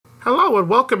Hello and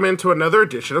welcome into another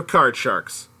edition of Card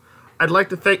Sharks. I'd like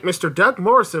to thank Mr. Doug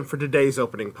Morrison for today's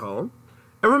opening poem.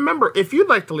 And remember, if you'd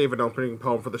like to leave an opening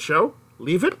poem for the show,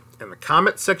 leave it in the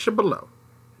comment section below.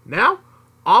 Now,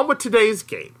 on with today's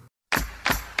game.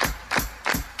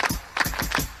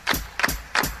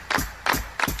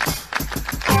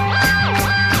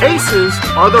 Aces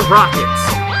are the Rockets.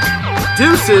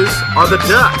 Deuces are the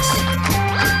Ducks.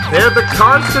 They're the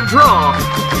cards to draw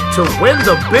to win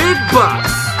the big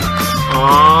bucks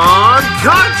on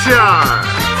Card Sharks.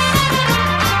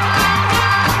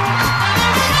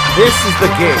 This is the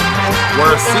game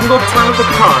where a single turn of the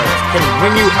cards can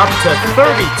win you up to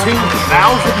 $32,000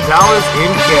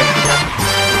 in cash.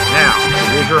 Now,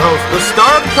 here's your host, the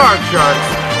star of Card Sharks,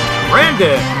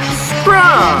 Brandon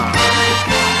Scruggs.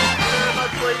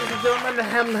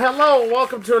 Hello,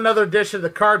 welcome to another edition of the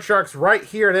Card Sharks right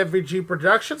here at FVG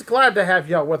Productions. Glad to have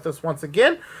y'all with us once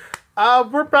again.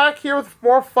 We're back here with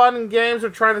more fun and games. We're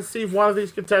trying to see if one of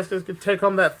these contestants can take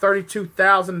home that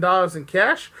 $32,000 in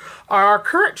cash. Our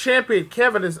current champion,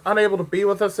 Kevin, is unable to be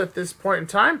with us at this point in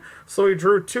time, so we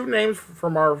drew two names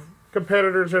from our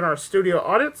competitors in our studio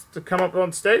audience to come up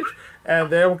on stage,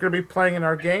 and they're going to be playing in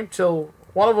our game till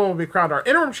one of them will be crowned our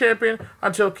interim champion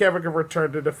until Kevin can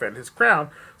return to defend his crown.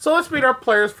 So let's meet our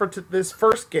players for this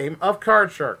first game of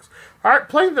Card Sharks. All right,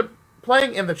 playing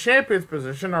in the champion's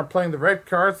position, or playing the red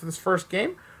cards for this first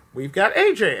game, we've got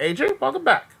AJ. AJ, welcome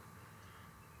back.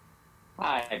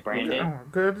 Hi, Brandon.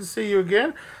 Good to see you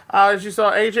again. As you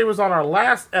saw, AJ was on our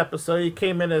last episode. He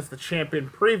came in as the champion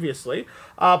previously,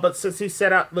 but since he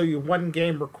set out the one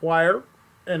game required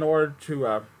in order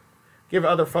to give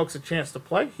other folks a chance to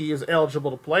play, he is eligible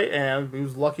to play, and he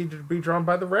was lucky to be drawn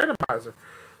by the randomizer.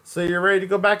 So you're ready to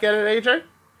go back at it, AJ?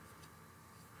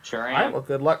 Sure am. All right, well,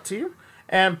 good luck to you.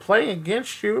 And playing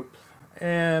against you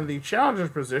in the challenger's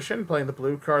position, playing the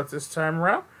blue cards this time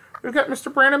around, we've got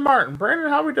Mr. Brandon Martin. Brandon,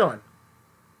 how are we doing?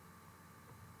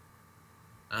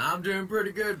 I'm doing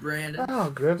pretty good, Brandon. Oh,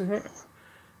 good to hear.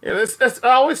 Yeah, it's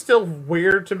always still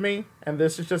weird to me, and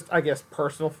this is just, I guess,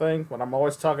 personal thing, when I'm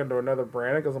always talking to another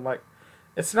Brandon, because I'm like,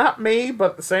 it's not me,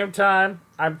 but at the same time,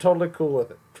 I'm totally cool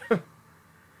with it.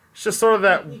 It's just sort of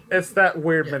that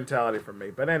weird mentality for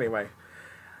me. But anyway,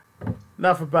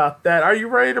 enough about that. Are you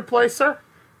ready to play, sir?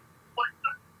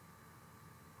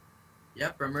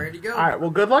 Yep, I'm ready to go. All right, well,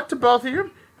 good luck to both of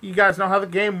you. You guys know how the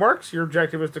game works. Your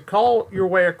objective is to call your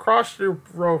way across your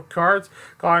row of cards.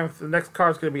 Calling if the next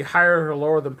card is going to be higher or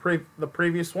lower than the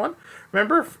previous one.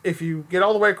 Remember, if you get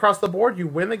all the way across the board, you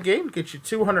win the game. Gets you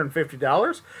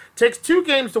 $250. Takes 2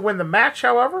 games to win the match,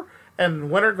 however. And the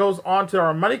winner goes on to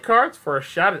our money cards for a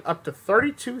shot at up to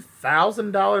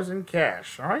 $32,000 in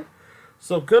cash. All right?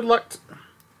 So good luck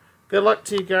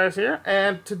to you guys here.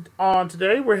 And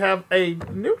today we have a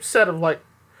new set of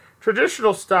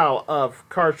traditional style of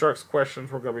Card Sharks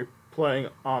questions we're going to be playing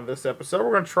on this episode.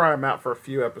 We're going to try them out for a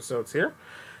few episodes here.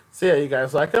 See how you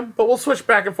guys like them. But we'll switch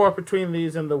back and forth between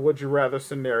these and the Would You Rather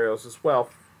scenarios as well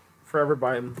for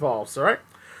everybody involved. All right?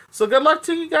 So good luck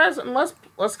to you guys, and let's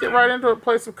get right into it.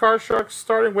 Play some Card Sharks,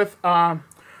 starting with our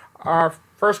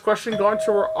first question going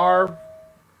to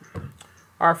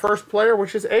our first player,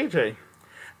 which is AJ.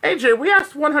 AJ, we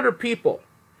asked 100 people,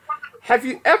 have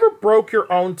you ever broke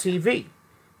your own TV?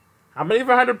 How many of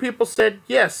 100 people said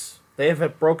yes, they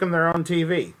have broken their own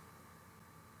TV?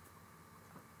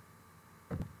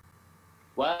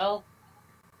 Well,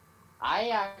 I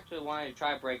actually wanted to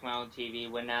try to break my own TV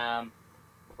when my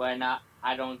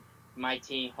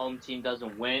home team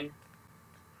doesn't win.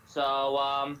 So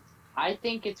I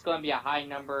think it's going to be a high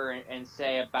number and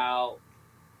say about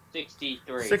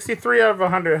 63. 63 out of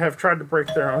 100 have tried to break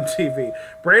their own TV.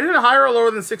 Brandon, higher or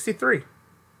lower than 63?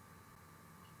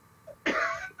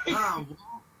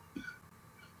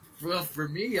 Well, for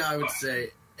me, I would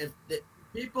say if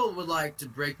people would like to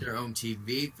break their own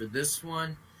TV for this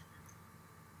one,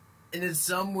 and then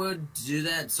some would do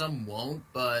that, some won't,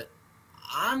 but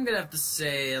I'm going to have to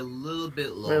say a little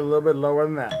bit lower. A little bit lower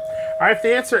than that. All right, if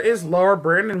the answer is lower,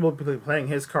 Brandon will be playing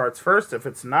his cards first. If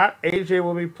it's not, AJ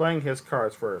will be playing his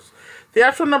cards first. The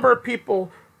actual number of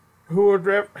people who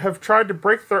would have tried to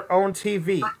break their own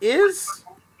TV is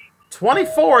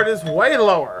 24. It is way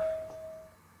lower.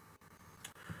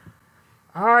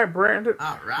 All right, Brandon.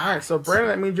 All right. All right, so Brandon,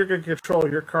 that means you're going to control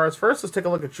your cards first. Let's take a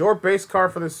look at your base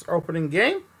card for this opening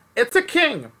game. It's a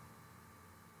king.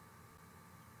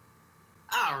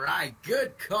 All right,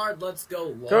 good card. Let's go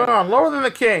lower. Going on, lower than the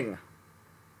king.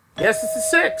 Yes, it's a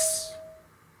 6.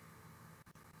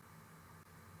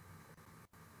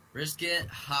 Risk it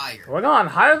higher. Going on,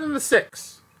 higher than the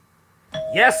 6.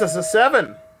 Yes, it's a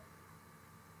 7.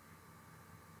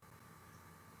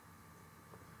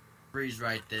 freeze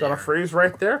right there. Gonna freeze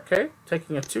right there. Okay,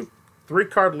 taking a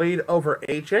 3-card lead over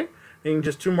AJ. Needing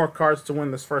just 2 more cards to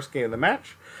win this first game of the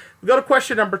match. We go to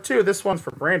question number 2. This one's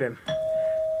for Brandon.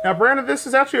 Now, Brandon, this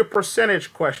is actually a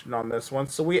percentage question on this one.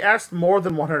 So we asked more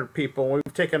than 100 people.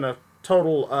 We've taken a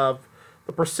total of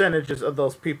the percentages of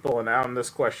those people and on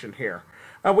this question here.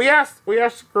 We asked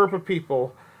a group of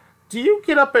people, do you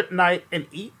get up at night and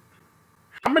eat?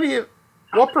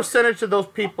 What percentage of those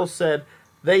people said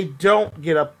they don't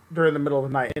get up during the middle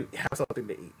of the night and have something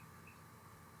to eat?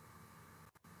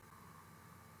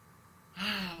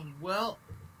 Well,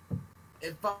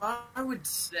 if I would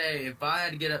say, if I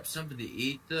had to get up something to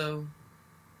eat, though,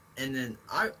 and then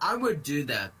I would do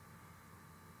that.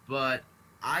 But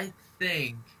I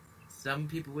think some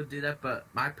people would do that, but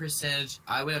my percentage,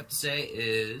 I would have to say,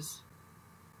 is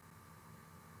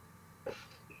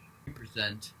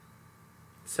 3%.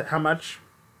 So how much?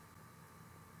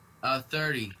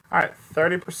 30. All right,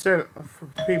 30% of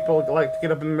people like to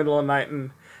get up in the middle of the night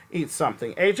and eat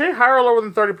something. AJ, higher or lower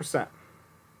than 30%?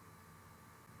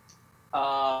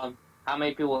 How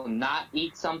many people will not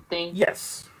eat something?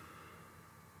 Yes.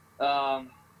 I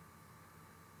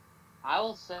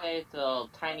will say it's a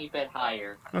tiny bit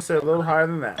higher. I'll say a little higher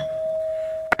than that.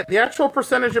 The actual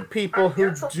percentage of people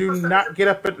who do not get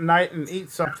up at night and eat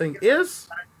something is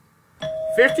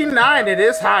 59. It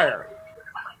is higher.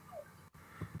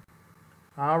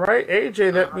 All right,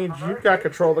 AJ, that means you've got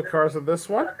control of the cards of this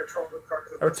one.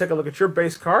 I would take a look at your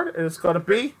base card, and it's going to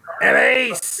be an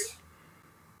ace.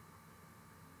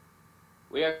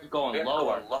 We are going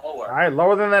lower. All right,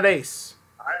 lower than that ace.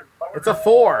 It's a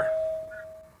 4.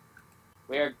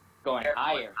 We are going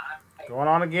higher. Going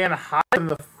on again, higher than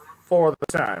the 4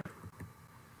 this time.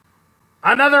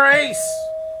 Another ace.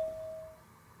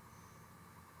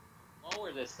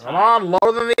 Lower this time. Come on,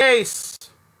 lower than the ace.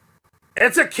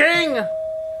 It's a king.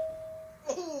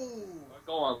 We're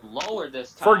going lower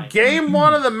this time. For game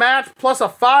 1 of the match, plus a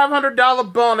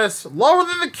 $500 bonus, lower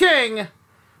than the king.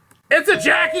 It's a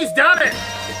jack. He's done it.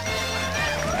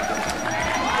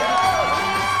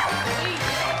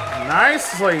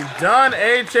 Nicely done,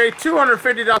 AJ.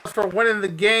 $250 for winning the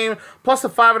game, plus a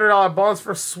 $500 bonus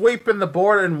for sweeping the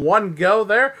board in one go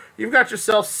there. You've got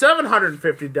yourself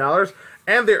 $750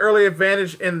 and the early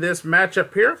advantage in this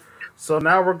matchup here. So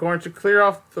now we're going to clear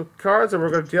off the cards, and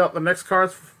we're going to deal out the next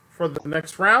cards for the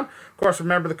next round. Of course,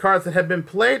 remember the cards that have been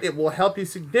played. It will help you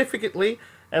significantly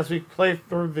as we play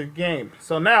through the game.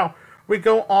 So now we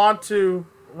go on to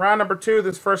round number 2.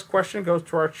 This first question goes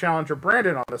to our challenger,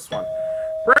 Brandon, on this one.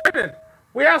 Brandon,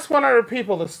 we asked 100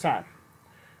 people this time.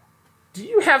 Do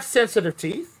you have sensitive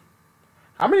teeth?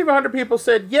 How many of 100 people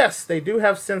said yes, they do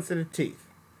have sensitive teeth?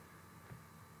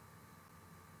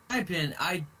 In my opinion,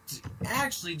 I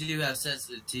actually do have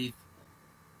sensitive teeth.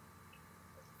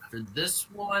 For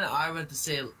this one, I would have to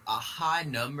say a high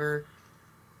number.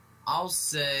 I'll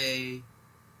say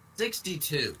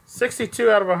 62.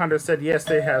 62 out of 100 said yes,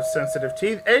 they have sensitive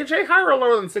teeth. AJ, higher or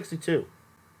lower than 62?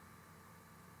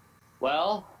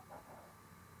 Well,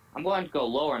 I'm going to go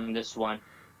lower on this one.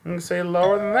 I'm going to say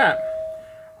lower than that.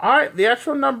 All right, the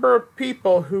actual number of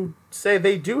people who say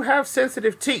they do have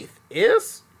sensitive teeth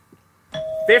is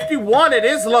 51. It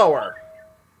is lower.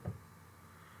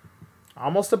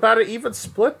 Almost about an even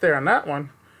split there on that one.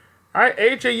 All right,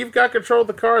 AJ, you've got control of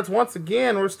the cards once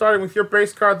again. We're starting with your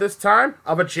base card this time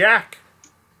of a jack.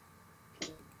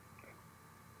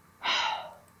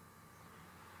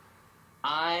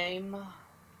 I'm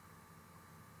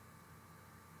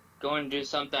going to do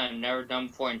something I've never done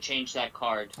before and change that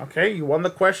card. Okay, you won the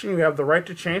question. You have the right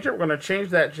to change it. We're going to change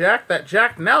that jack. That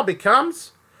jack now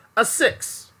becomes a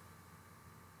 6.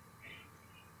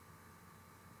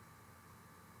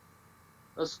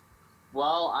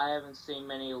 Well, I haven't seen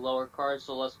many lower cards,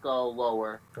 so let's go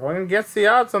lower. Going against the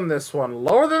odds on this one.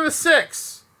 Lower than the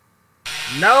 6.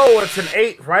 No, it's an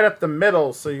 8 right up the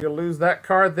middle, so you lose that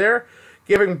card there.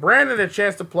 Giving Brandon a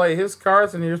chance to play his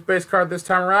cards, and his base card this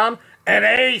time around, an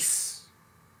ace.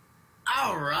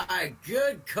 All right,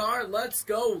 good card. Let's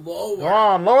go lower. Go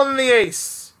on, lower than the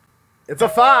ace. It's a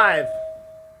 5.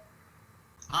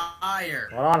 Higher.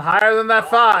 Go on, higher than that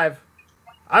 5.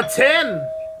 A 10.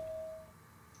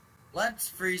 Let's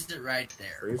freeze it right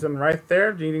there. Freezing right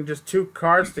there, needing just 2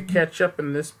 cards to catch up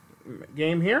in this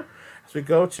game here. As we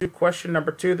go to question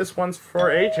number 2, this one's for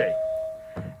AJ.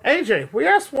 AJ, we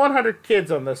asked 100 kids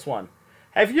on this one.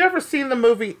 Have you ever seen the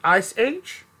movie Ice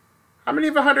Age? How many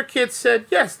of 100 kids said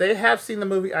yes, they have seen the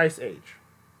movie Ice Age?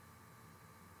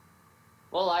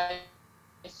 Well, Ice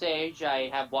Age, I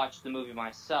have watched the movie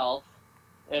myself.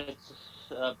 It's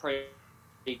a pretty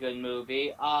good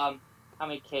movie. How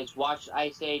many kids watched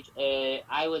Ice Age?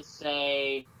 I would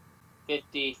say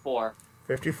 54.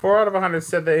 54 out of 100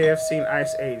 said they have seen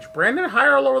Ice Age. Brandon,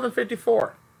 higher or lower than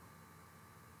 54?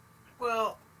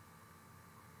 Well,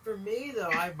 for me though,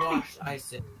 I've watched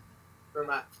Ice Age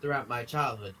throughout my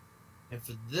childhood, and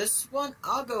for this one,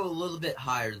 I'll go a little bit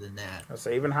higher than that. I'll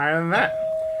say even higher than that.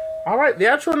 All right, the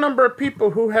actual number of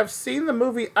people who have seen the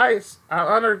movie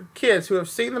kids who have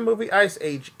seen the movie Ice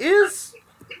Age is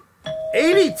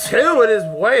 82. It is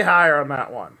way higher on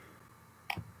that one.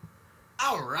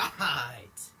 All right.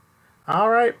 All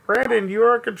right, Brandon, you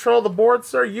are in control of the board,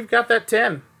 sir. You've got that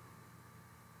 10.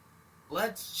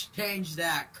 Let's change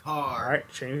that card. All right,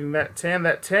 changing that 10.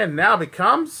 That 10 now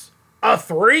becomes a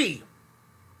 3.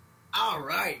 All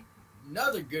right.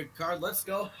 Another good card. Let's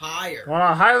go higher. Going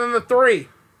on higher than the 3.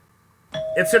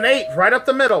 It's an 8, right up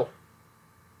the middle.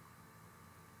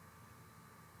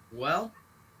 Well,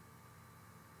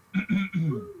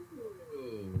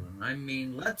 I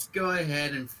mean, let's go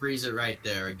ahead and freeze it right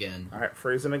there again. All right,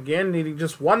 freezing again, needing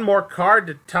just one more card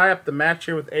to tie up the match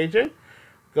here with AJ.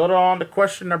 Go on to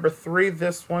question number 3.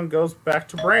 This one goes back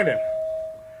to Brandon.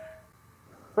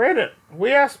 Brandon,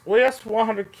 we asked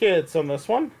 100 kids on this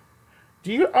one.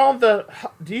 Do you own a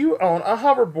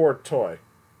hoverboard toy?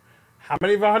 How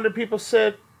many of 100 people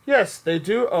said yes, they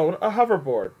do own a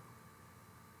hoverboard?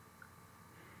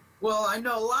 Well, I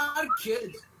know a lot of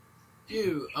kids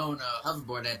do own a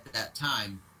hoverboard at that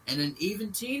time, and then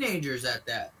even teenagers at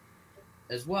that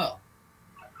as well.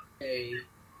 Okay.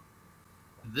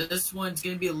 This one's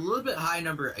going to be a little bit high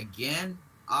number again.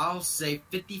 I'll say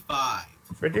 55.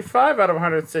 55 out of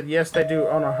 100 said yes, they do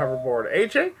own a hoverboard.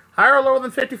 AJ, higher or lower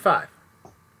than 55?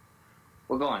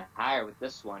 We're going higher with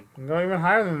this one. I'm going even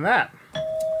higher than that.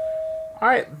 All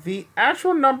right, the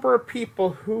actual number of people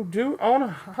who do own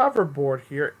a hoverboard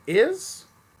here is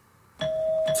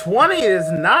 20. It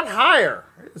is not higher.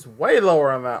 It is way lower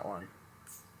on that one.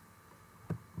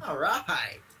 All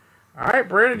right. All right,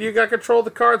 Brandon, you got control of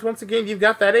the cards. Once again, you've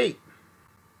got that 8.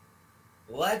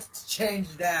 Let's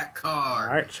change that card.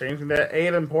 All right, changing that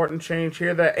 8. Important change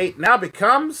here. That 8 now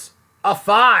becomes a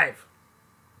 5.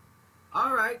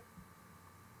 All right.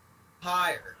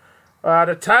 Higher.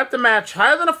 To tie up the match,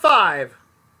 higher than a 5.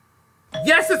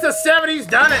 Yes, it's a 7. He's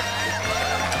done it.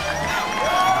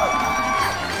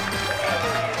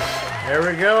 There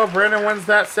we go. Brandon wins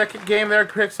that second game there,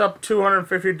 picks up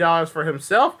 $250 for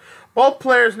himself. Both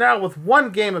players now with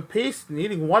one game apiece,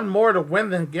 needing one more to win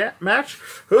the match.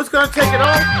 Who's going to take it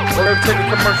all? We're going to take a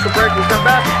commercial break. We'll come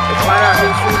back and find out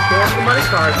who's going for money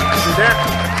cards. We'll do that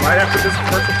right after this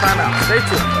commercial timeout. Stay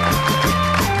tuned.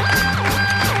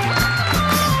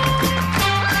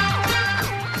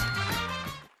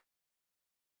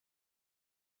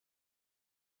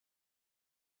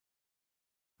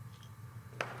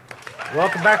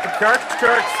 Welcome back to Card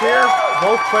Sharks here.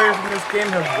 Both players in this game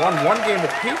have won one game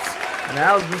apiece. And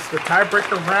now this is the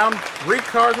tiebreaker round. 3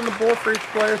 cards on the board for each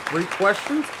player, 3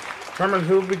 questions. Determine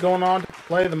who will be going on to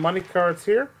play the money cards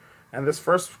here. And this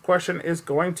first question is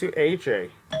going to AJ.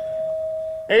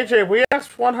 AJ, we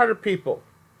asked 100 people,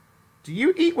 do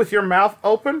you eat with your mouth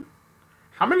open?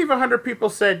 How many of 100 people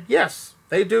said yes,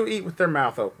 they do eat with their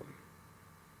mouth open?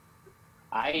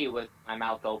 I eat with my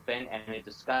mouth open, and it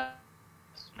disgusts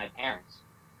my parents.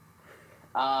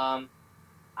 I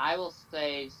will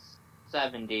say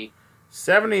 70.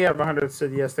 70 out of 100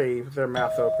 said yes, they eat with their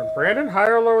mouth open. Brandon,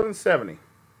 higher or lower than 70?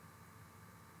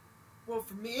 Well,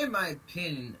 for me, in my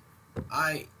opinion,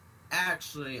 I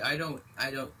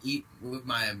don't eat with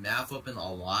my mouth open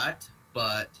a lot,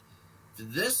 but for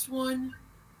this one,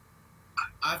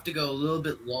 I have to go a little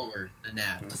bit lower than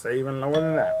that. Let's say even lower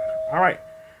than that. All right.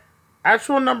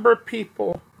 Actual number of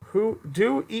people who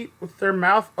do eat with their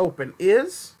mouth open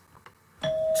is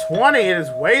 20. It is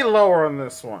way lower on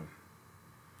this one.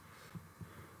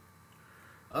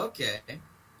 Okay.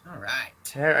 All right.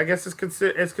 I guess it's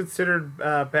considered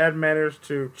bad manners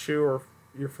to chew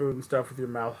your food and stuff with your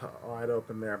mouth wide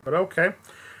open there. But okay.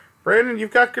 Brandon,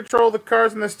 you've got control of the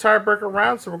cards in this tiebreaker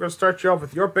round, so we're going to start you off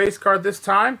with your base card this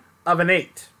time of an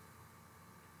 8.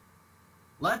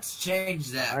 Let's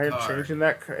change that card. I am changing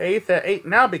that 8. That 8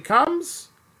 now becomes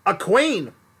a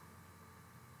queen.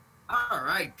 All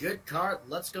right, good card.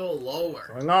 Let's go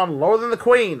lower. Going on lower than the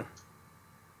queen.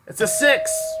 It's a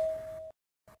 6.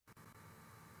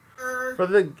 For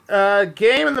the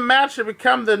game and the match to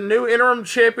become the new interim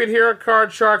champion here at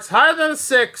Card Sharks, higher than a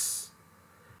 6.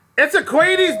 It's a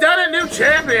queen. He's done it. New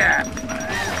champion.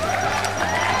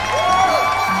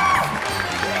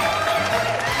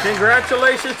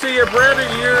 Congratulations to you,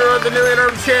 Brandon. You're the new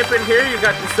interim champion here. You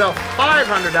got yourself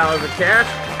 $500 of cash.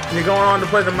 And you're going on to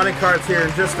play the money cards here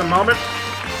in just a moment.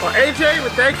 Well, AJ, we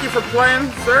thank you for playing,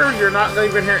 sir. You're not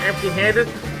leaving here empty-handed.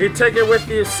 You take it with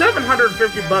you,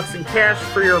 $750 in cash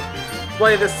for your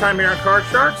play this time here on Card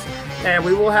Sharks, and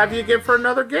we will have you again for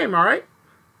another game, all right?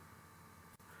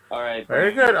 All right.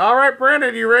 Very good. All right,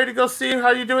 Brandon, you ready to go see how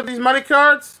you do with these money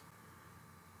cards?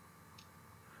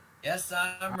 Yes,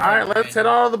 I'm ready. All right, let's head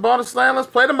on to the bonus land. Let's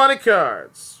play the money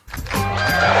cards. I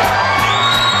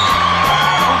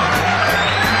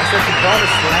said the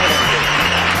bonus land.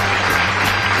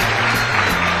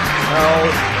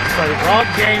 No, sorry, wrong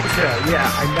game show.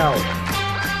 Yeah, I know.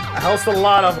 I host a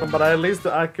lot of them, but at least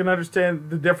I can understand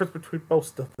the difference between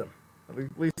most of them. At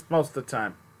least most of the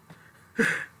time.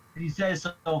 He said it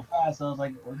so fast, I was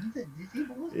like, well,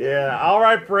 yeah, all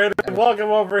right, Brandon. Welcome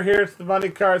over here to the money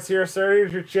cards here, sir.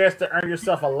 Here's your chance to earn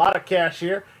yourself a lot of cash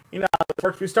here. You know how it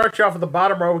works. We start you off at the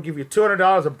bottom row. We'll give you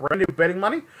 $200 of brand new betting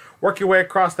money. Work your way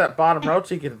across that bottom row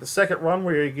till you get to the second run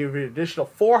where you give you an additional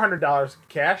 $400 in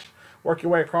cash. Work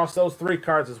your way across those 3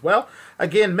 cards as well.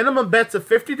 Again, minimum bets of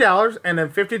 $50 and then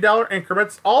 $50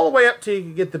 increments all the way up till you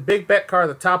can get the big bet card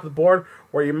at the top of the board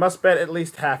where you must bet at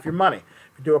least half your money.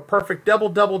 If you do a perfect double,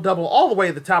 double, double all the way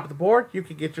to the top of the board, you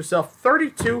can get yourself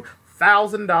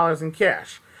 $32,000 in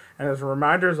cash. And as a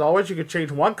reminder, as always, you can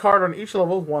change 1 card on each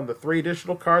level, one of the 3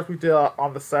 additional cards we deal out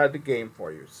on the side of the game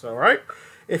for you. So, all right,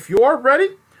 if you're ready,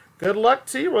 good luck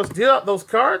to you. Let's deal out those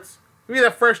cards. Give me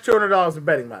that fresh $200 in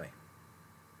betting money.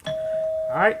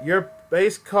 All right, your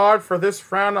base card for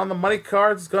this round on the money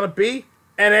cards is going to be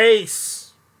an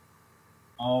ace.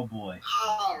 oh boy.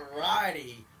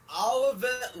 Alrighty. All of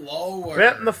it lower.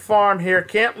 Betting the farm here.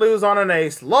 Can't lose on an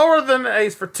ace. Lower than an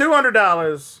ace for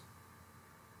 $200.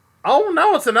 Oh,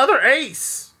 no, it's another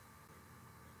ace.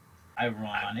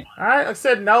 Ironic. All right, like I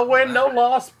said, no win, no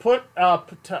loss.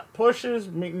 Pushes,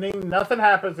 meaning nothing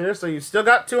happens here. So you still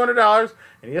got $200,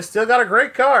 and you still got a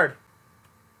great card.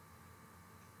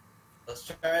 Let's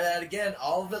try that again.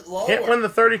 All of it lower. Can't win the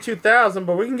 $32,000,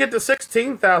 but we can get to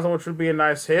 $16,000, which would be a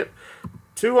nice hit.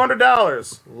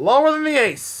 $200, lower than the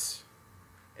ace.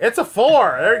 It's a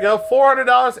 4. There you go,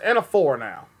 $400 and a 4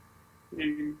 now.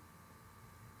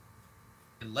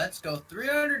 Let's go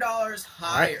 $300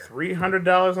 higher. All right,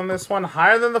 $300 on this one,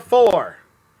 higher than the 4.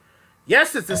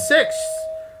 Yes, it's a 6.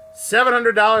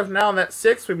 $700 now on that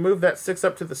 6. We move that 6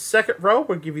 up to the second row.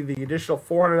 We'll give you the additional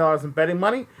 $400 in betting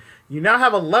money. You now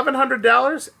have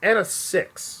 $1,100 and a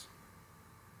 6.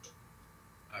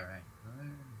 All right.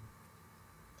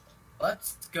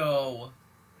 Let's go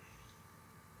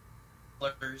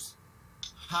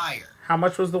higher. How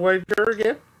much was the wager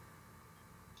again?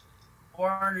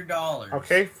 $400.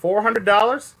 Okay,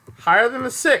 $400, higher than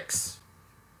the 6.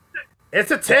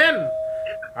 It's a 10. All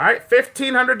right,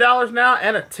 $1,500 now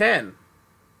and a 10.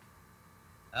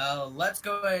 Let's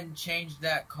go ahead and change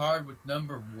that card with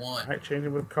number 1. All right,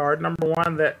 changing with card number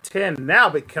 1. That 10 now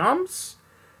becomes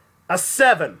a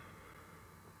 7.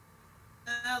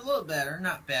 A little better,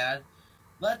 not bad.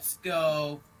 Let's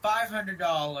go $500.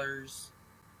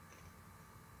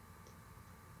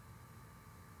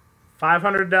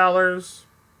 $500.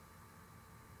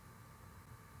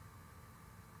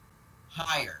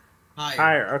 Higher.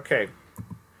 Okay.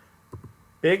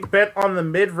 Big bet on the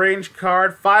mid-range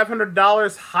card.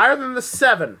 $500 higher than the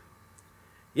 7.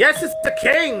 Yes, it's the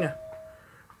king.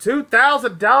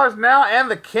 $2,000 now and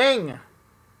the king.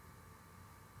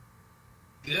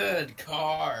 Good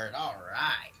card. All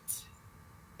right.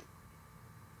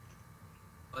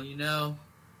 Well, you know,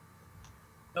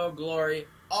 no glory.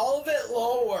 All of it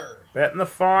lower. Betting the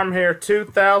farm here,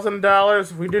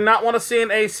 $2,000. We do not want to see an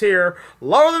ace here.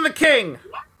 Lower than the king.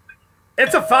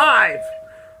 It's a 5.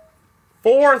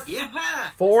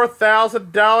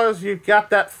 $4,000. You've got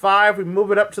that 5. We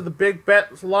move it up to the big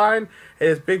bet line. It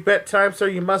is big bet time, so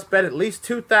you must bet at least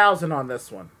 $2,000 on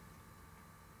this one.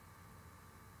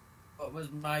 What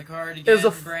was my card again,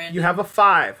 Brandon? You have a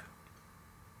 5.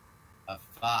 A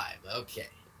 5. Okay.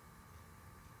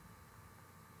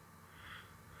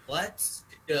 Let's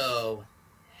go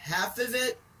half of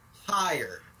it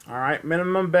higher. All right,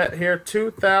 minimum bet here,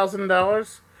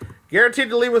 $2,000. Guaranteed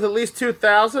to leave with at least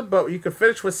 $2,000, but you could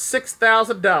finish with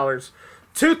 $6,000.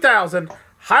 $2,000,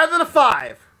 higher than a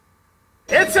 5.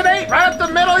 It's an 8 right up the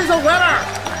middle. He's a winner.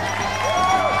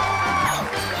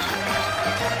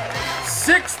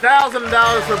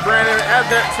 $6,000 for Brandon. Add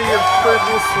that to your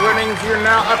previous winnings. You're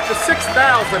now up to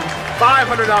 $6,500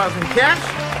 in cash.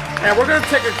 And we're going to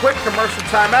take a quick commercial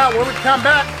timeout. When we come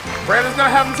back, Brandon's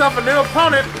going to have himself a new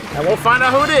opponent, and we'll find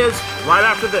out who it is right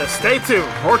after this. Stay tuned.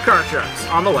 More Card Sharks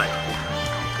on the way.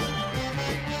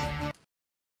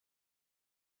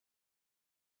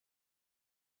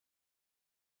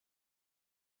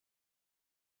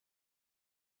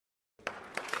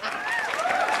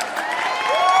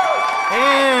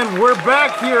 And we're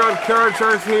back here on Card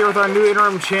Sharks here with our new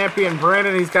interim champion,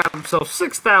 Brandon. He's got himself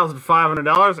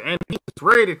 $6,500, and he's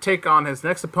ready to take on his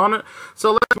next opponent.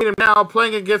 So let's meet him now.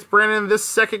 Playing against Brandon in this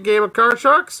second game of Card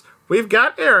Sharks, we've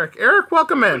got Eric. Eric,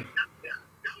 welcome in.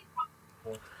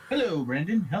 Hello,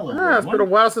 Brandon. Hello, It's been a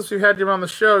while since we've had him on the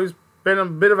show. He's been a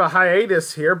bit of a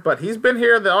hiatus here, but he's been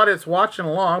here in the audience watching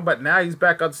along, but now he's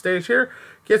back on stage here.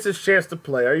 Gets his chance to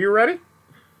play. Are you ready?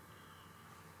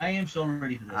 I am so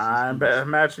ready for this. I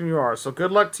imagine you are. So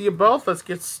good luck to you both. Let's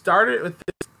get started with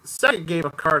this second game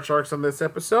of Card Sharks on this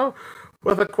episode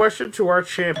with a question to our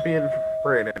champion,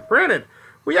 Brandon. Brandon,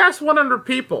 we asked 100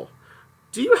 people,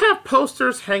 do you have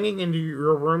posters hanging in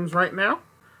your rooms right now?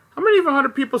 How many of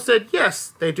 100 people said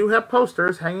yes, they do have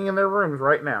posters hanging in their rooms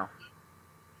right now?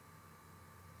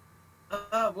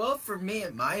 Well, for me,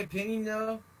 in my opinion,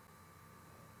 though,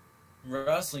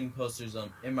 wrestling posters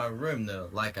in my room, though,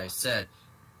 like I said.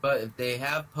 But if they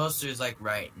have posters like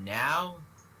right now,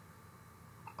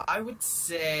 I would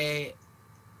say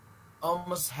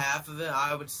almost half of it.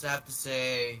 I would just have to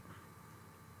say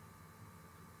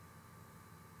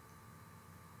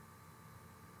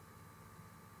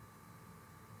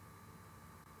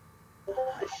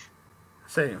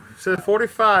Same. So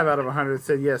 45 out of 100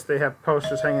 said yes, they have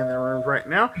posters hanging in their rooms right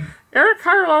now. Eric,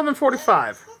 higher or lower than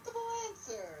 45?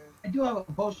 I do have a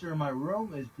poster in my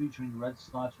room. It's featuring the Red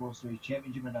Sox World Series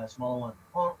Championship and a smaller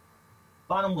one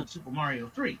bottom with Super Mario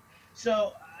 3.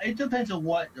 So it depends on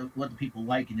what the people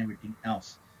like and everything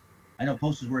else. I know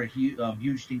posters were a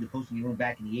huge thing to post in your room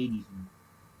back in the 80s and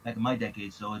back in my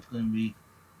decade, so it's going to be...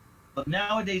 But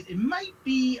nowadays, it might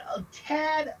be a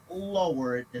tad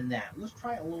lower than that. Let's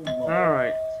try a little lower. All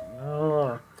right.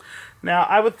 Lower. Now,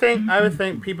 I would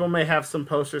think people may have some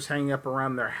posters hanging up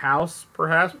around their house,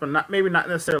 perhaps, but maybe not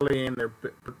necessarily in their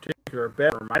particular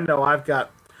bedroom. I know I've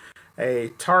got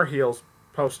a Tar Heels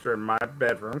poster in my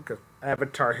bedroom because I have a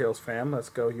Tar Heels fan. Let's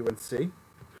go UNC.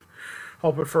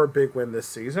 Hoping for a big win this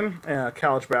season,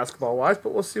 college basketball-wise,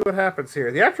 but we'll see what happens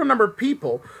here. The actual number of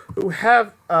people who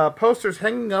have posters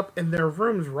hanging up in their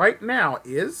rooms right now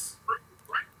is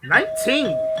 19.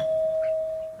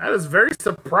 That is very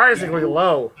surprisingly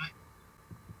low.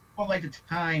 Well, like the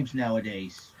times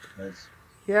nowadays.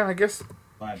 Yeah, I guess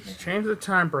change the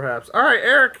time perhaps. All right,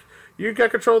 Eric, you got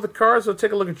control of the cards, so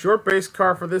take a look at your base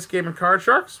card for this game of Card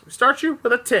Sharks. We start you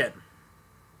with a 10.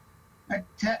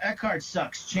 That card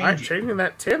sucks. Change All right, it. changing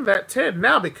that 10. That 10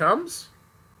 now becomes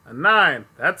a 9.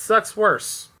 That sucks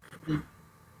worse.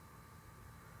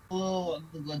 Oh,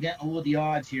 again, with the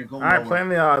odds here. Go All right, lower. playing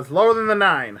the odds. Lower than the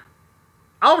 9.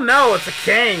 Oh, no, it's a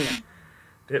king.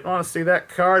 Didn't want to see that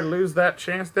card lose that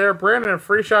chance there. Brandon, a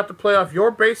free shot to play off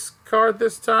your base card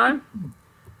this time.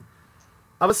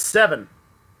 Of a 7.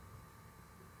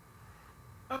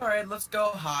 all right, let's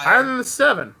go Higher higher. than the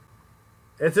 7.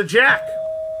 It's a jack.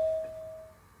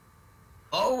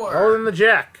 Lower than the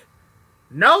jack.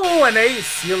 No, an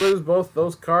ace. You lose both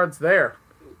those cards there.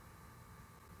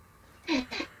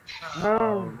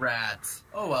 Oh, rats.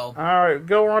 Oh, well. All right,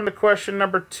 go on to question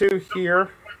number 2 here.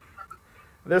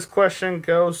 This question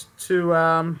goes to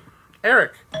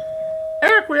Eric.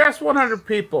 Eric, we asked 100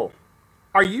 people,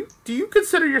 do you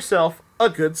consider yourself a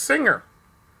good singer?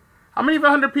 How many of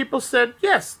 100 people said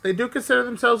yes, they do consider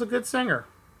themselves a good singer?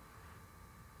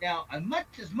 Now, as much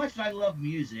as I love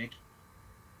music,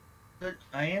 but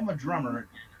I am a drummer.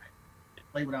 I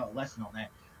play without a lesson on that.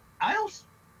 I'm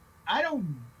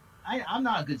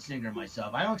not a good singer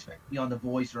myself. I don't expect to be on The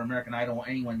Voice or American Idol or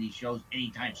any one of these shows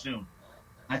anytime soon.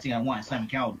 I think I want Simon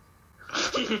Cowell.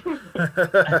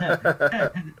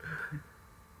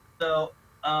 So,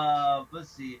 let's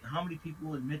see. How many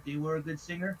people admit they were a good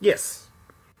singer? Yes.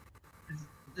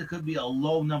 There could be a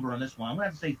low number on this one. I'm going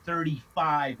to have to say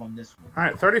 35 on this one. All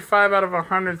right, 35 out of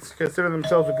 100 consider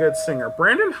themselves a good singer.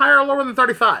 Brandon, higher or lower than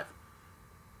 35?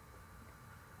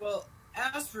 Well,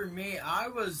 as for me, I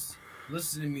was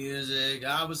listening to music.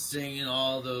 I was singing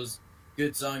all those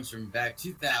good songs from back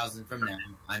 2000 from now.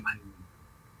 I mean,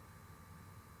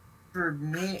 for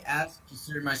me, as to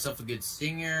consider myself a good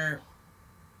singer,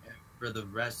 for the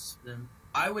rest of them,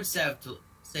 I would have to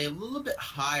say a little bit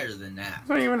higher than that.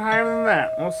 Not even higher than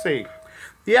that. We'll see.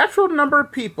 The actual number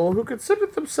of people who consider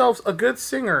themselves a good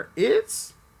singer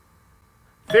is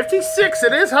 56.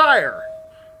 It is higher.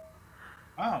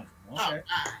 Oh, okay.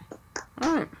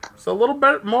 All right. So a little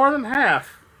bit more than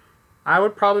half. I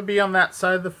would probably be on that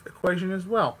side of the equation as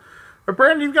well. But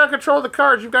Brandon, you've got control of the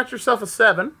cards. You've got yourself a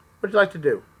 7. What would you like to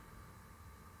do?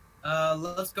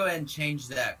 Let's go ahead and change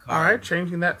that card. All right,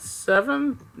 changing that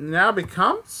 7 now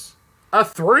becomes a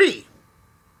 3.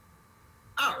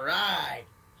 All right.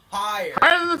 Higher.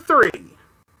 Higher than the 3.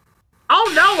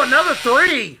 Oh no, another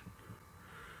 3.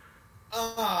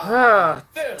 Yeah,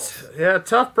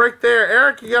 tough break there.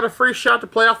 Eric, you got a free shot to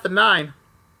play off the 9.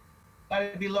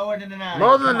 Gotta be lower than the 9.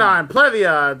 Lower than the 9. Play the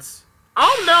odds.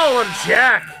 Oh no, and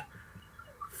Jack.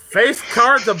 Face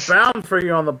cards abound for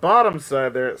you on the bottom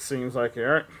side there, it seems like,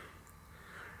 Eric.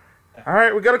 All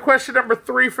right, we got a question number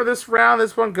 3 for this round.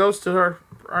 This one goes to our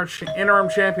interim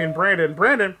champion, Brandon.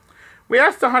 Brandon, we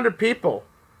asked 100 people,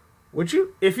 would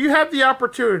you, if you had the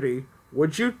opportunity,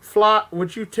 would you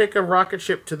take a rocket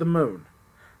ship to the moon?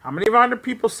 How many of 100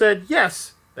 people said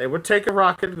yes, they would take a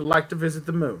rocket and would like to visit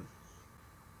the moon?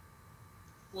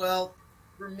 Well,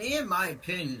 for me, in my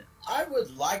opinion, I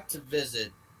would like to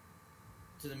visit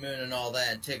to the moon and all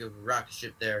that and take a rocket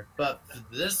ship there. But for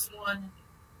this one,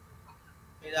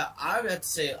 I would have to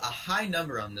say a high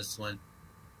number on this one.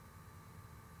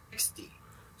 60.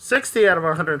 60 out of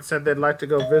 100 said they'd like to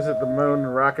go visit the moon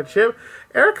and rocket ship.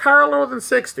 Eric, higher or lower than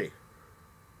 60?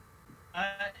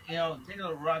 Taking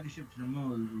a rocket ship to the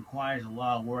moon requires a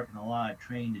lot of work and a lot of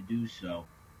training to do so.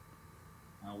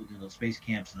 With the space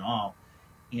camps and all.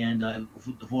 And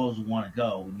for those who want to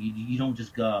go, you don't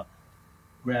just get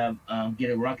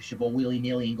a rocket ship all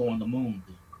willy-nilly and go on the moon.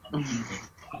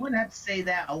 I would have to say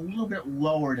that a little bit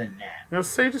lower than that. I'll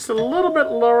say just a little bit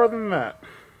lower than that.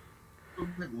 A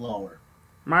little bit lower.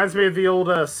 Reminds me of the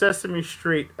old Sesame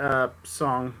Street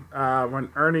song when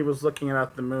Ernie was looking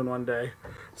at the moon one day.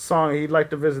 Song he'd like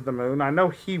to visit the moon. I know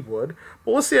he would.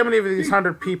 But we'll see how many of these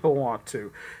 100 people want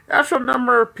to. The actual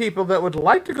number of people that would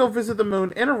like to go visit the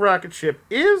moon in a rocket ship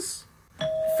is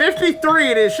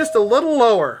 53. It is just a little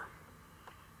lower.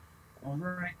 All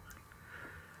right.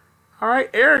 All right,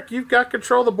 Eric, you've got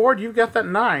control of the board. You've got that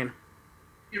 9.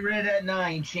 Get rid of that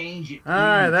 9. Change it. All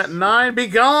right, that 9 be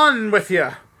gone with you.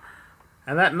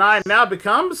 And that 9 now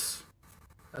becomes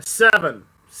a 7.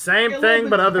 Same thing,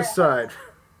 but other side.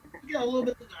 A little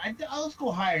bit. Let's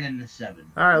go higher than the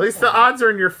 7. All right, at least the odds are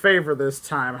in your favor this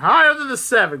time. Higher than the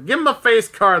 7. Give him a face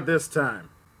card this time.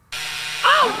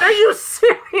 Oh, are you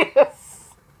serious?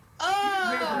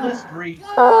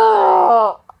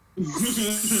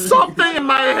 Something in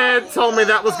my head told me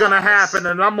that was going to happen,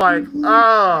 and I'm like,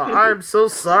 I'm so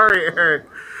sorry, Eric.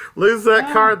 Lose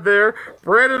that card there.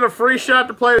 Brandon, a free shot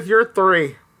to play with your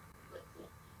 3.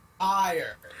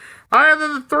 Higher. Higher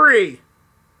than the 3.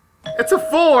 It's a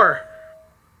 4.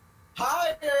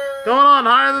 Higher. Going on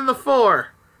higher than the 4.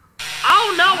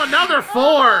 Oh no, another 4.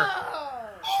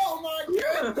 Oh my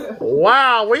goodness.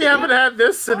 Wow, we haven't had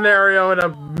this scenario in a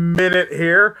minute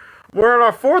here. We're on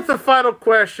our 4th and final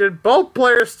question. Both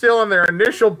players still on their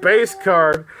initial base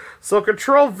card. So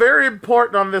control very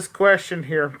important on this question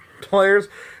here, players,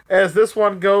 as this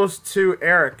one goes to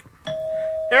Eric.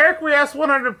 Eric, we asked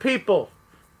 100 people.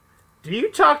 Do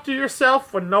you talk to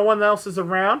yourself when no one else is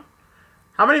around?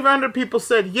 How many 100 people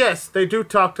said yes, they do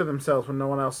talk to themselves when no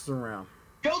one else is around?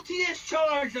 Guilty as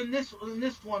charged on this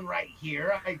one right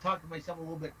here. I talk to myself a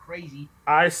little bit crazy.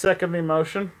 I second the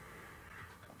motion.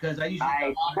 Because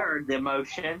I heard the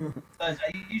motion. Because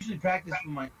I usually practice for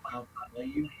my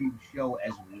YouTube show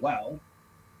as well.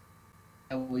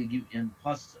 And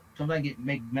plus, sometimes I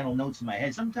make mental notes in my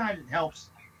head. Sometimes it helps.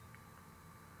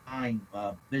 I'm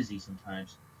busy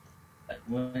sometimes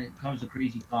when it comes to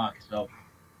crazy talk. So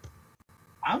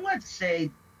I'm going to say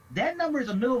that number is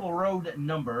a middle of the road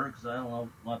number because I don't know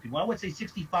a lot of people. I would say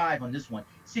 65 on this one.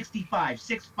 65,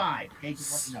 6'5". Okay,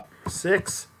 just let me know.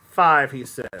 6'5", he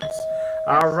says.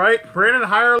 All right, Brandon,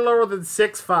 higher or lower than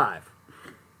 6'5"?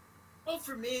 Well,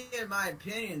 for me, in my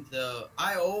opinion, though,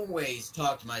 I always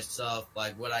talk to myself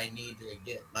like what I need to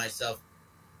get myself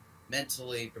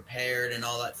mentally prepared and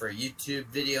all that for a YouTube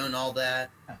video and all that.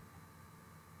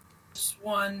 This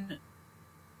one,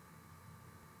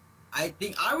 I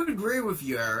think I would agree with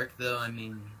you, Eric, though. I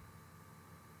mean,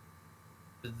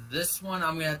 for this one,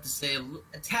 I'm going to have to say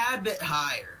a tad bit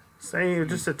higher. Saying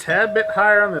just a tad bit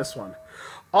higher on this one.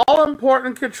 All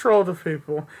important control to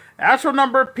people. Actual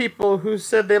number of people who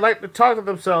said they like to talk to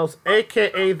themselves,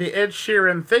 a.k.a. the Ed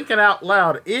Sheeran thinking out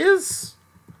loud, is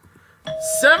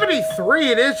 73.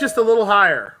 It is just a little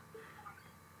higher.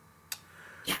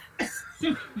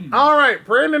 All right,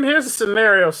 Brandon, here's a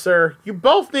scenario, sir. You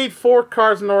both need 4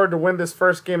 cards in order to win this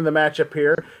first game of the matchup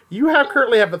here. You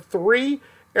currently have a 3.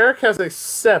 Eric has a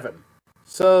 7.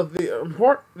 So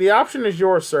the option is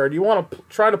yours, sir. Do you want to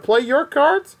try to play your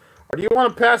cards, or do you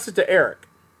want to pass it to Eric?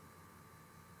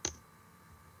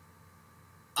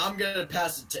 I'm going to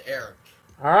pass it to Eric.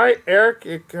 All right, Eric,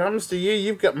 it comes to you.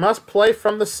 You've got must play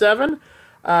from the 7.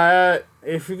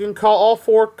 If you can call all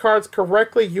 4 cards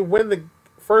correctly, you win the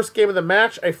first game of the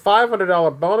match, a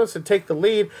 $500 bonus, and take the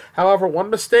lead. However, one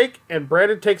mistake, and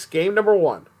Brandon takes game number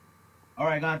 1. All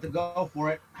right, I got to go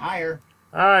for it. Higher.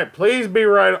 All right, please be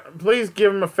right. Please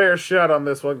give him a fair shot on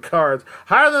this one. Cards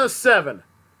higher than a 7.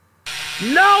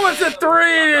 No, it's a 3.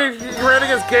 Ready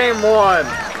against game 1.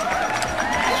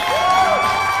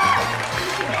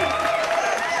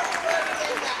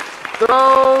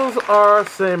 Those are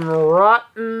some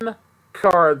rotten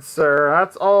cards, sir.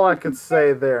 That's all I can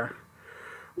say there.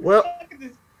 Well,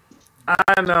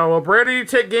 I know. Well, Brady, you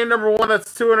take game number 1.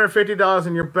 That's $250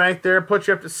 in your bank there. Puts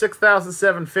you up to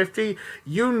 $6,750.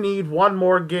 You need one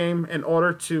more game in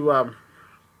order to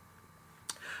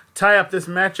tie up this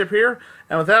matchup here.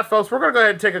 And with that, folks, we're going to go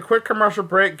ahead and take a quick commercial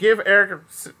break. Give Eric a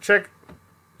chance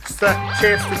to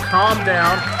calm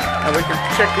down, and we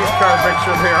can check these cards, make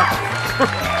sure they are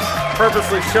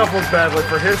purposely shuffled badly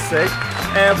for his sake.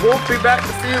 And we'll be back to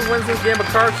see who wins this game of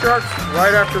Card Sharks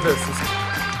right after this.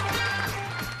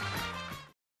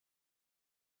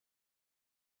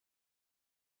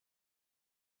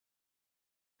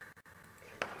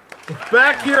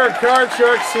 Back here at Card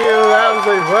Sharks here. That was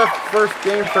a rough first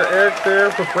game for Eric there,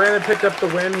 but Brandon picked up the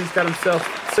win. He's got himself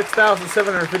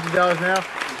 $6,750 now.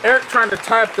 Eric trying to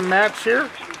tie up the match here.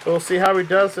 We'll see how he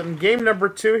does. In game number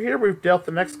 2 here, we've dealt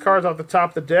the next cards off the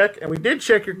top of the deck, and we did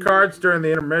check your cards during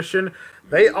the intermission.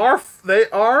 They are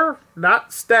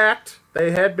not stacked.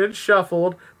 They had been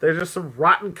shuffled. They're just some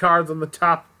rotten cards on the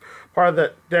top part of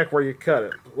the deck where you cut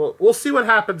it. We'll see what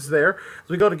happens there as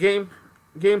we go to game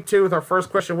 2 with our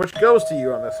first question, which goes to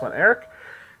you on this one, Eric.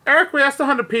 Eric, we asked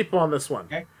 100 people on this one.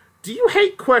 Okay. Do you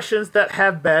hate questions that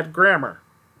have bad grammar?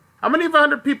 How many of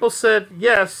 100 people said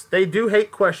yes, they do hate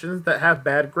questions that have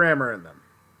bad grammar in them?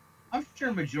 I'm sure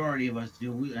a majority of us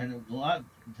do. And a lot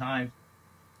of times,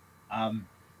 and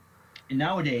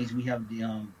nowadays we have the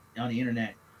on the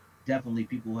internet definitely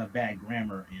people who have bad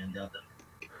grammar, and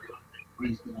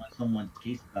please get on someone's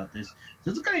case about this. So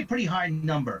it's going to be a pretty high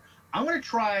number. I'm going to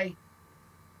try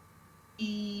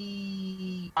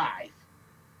 5.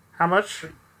 How much?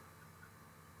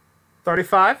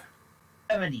 35?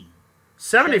 70.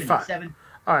 75. 7.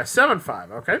 All right,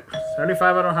 75. Okay,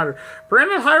 75 out of 100.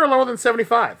 Brandon, higher or lower than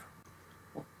 75?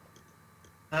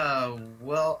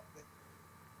 Well,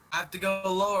 I have to go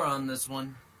lower on this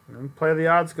one. And play the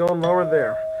odds going lower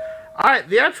there. All right,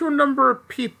 the actual number of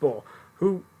people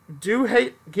who do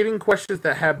hate getting questions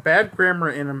that have bad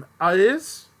grammar in them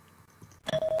is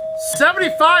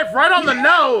 75, right on the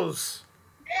nose.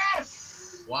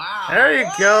 Yes! Wow. There you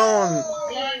go.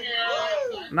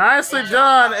 Nicely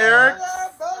done, Eric.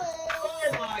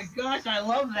 Oh my gosh, I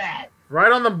love that.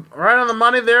 Right on the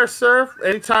money there, sir.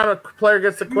 Anytime a player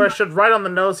gets the question right on the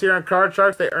nose here on Card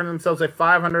Sharks, they earn themselves a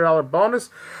 $500 bonus.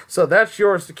 So that's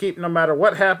yours to keep no matter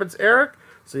what happens, Eric.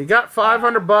 So you got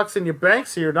 $500 in your bank,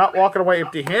 so you're not walking away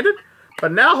empty-handed.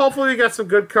 But now hopefully you got some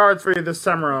good cards for you this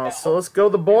time around. So let's go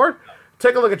to the board.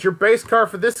 Take a look at your base card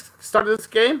for this start of this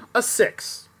game, a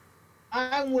 6.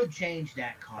 I would change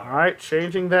that card. All right,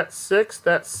 changing that 6.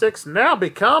 That 6 now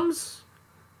becomes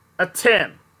a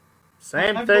 10.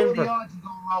 Same thing. The odds go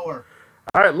lower.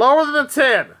 All right, lower than a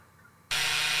 10.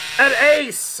 An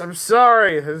ace. I'm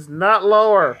sorry, it's not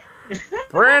lower.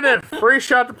 Brandon, free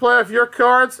shot to play off your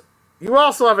cards. You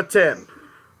also have a 10.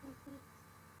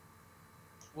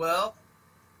 Well,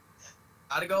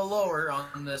 gotta go lower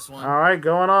on this one. All right,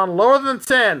 going on lower than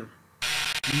 10.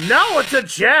 No, it's a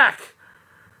jack.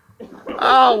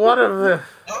 Oh, what of the...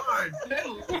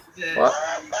 What?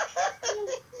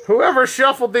 Whoever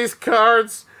shuffled these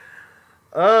cards,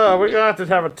 we're going to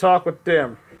have a talk with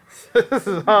them. This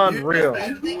is unreal.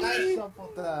 I think I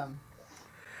shuffled them.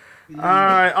 All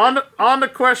right, on to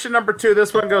question number 2.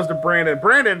 This one goes to Brandon.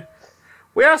 Brandon,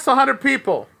 we asked 100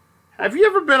 people, have you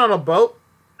ever been on a boat?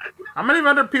 How many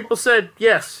 100 people said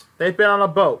yes, they've been on a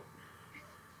boat?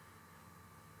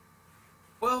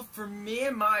 Well, for me,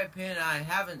 in my opinion, I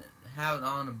haven't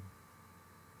on a,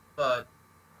 but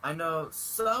I know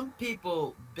some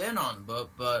people been on a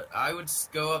boat, but I would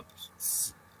go up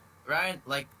right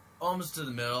like almost to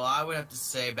the middle. I would have to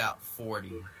say about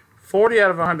 40. 40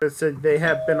 out of 100 said they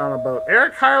have been on a boat.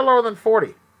 Eric, higher or lower than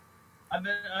 40? I've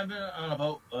been on a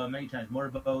boat many times,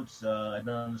 motorboats. I've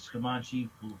been on the Scomanche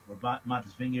for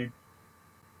Martha's Vineyard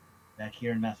back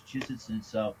here in Massachusetts, and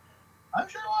so I'm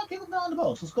sure a lot of people have been on the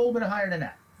boats. Let's go a little bit higher than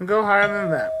that. And go higher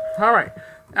than that. All right.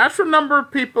 Actual number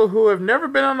of people who have never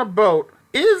been on a boat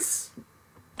is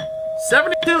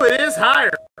 72. It is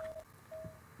higher.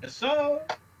 Yes, sir.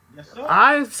 Yes, sir.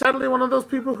 I'm sadly one of those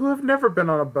people who have never been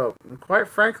on a boat. And quite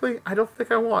frankly, I don't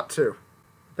think I want to.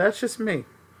 That's just me.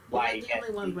 Why? You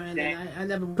definitely want Brandon. I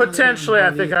never Potentially,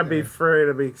 I think I'd be afraid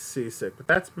to be seasick, but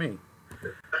that's me.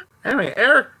 Anyway,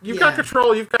 Eric, you've got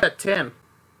control. You've got 10.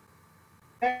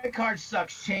 That card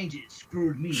sucks. Change it.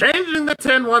 Screwed me. Changing the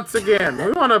 10 once again.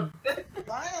 We want to...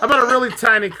 How about a really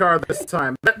tiny card this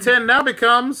time? That 10 now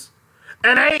becomes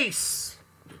an ace.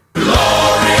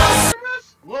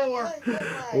 Lower.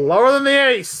 Lower than the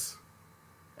ace.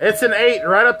 It's an 8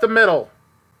 right up the middle.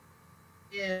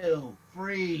 Ew.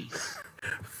 Freeze.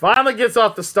 Finally gets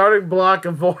off the starting block,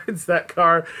 avoids that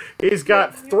card. He's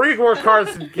got 3 more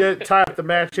cards to tie up the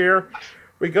match here.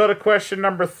 We go to question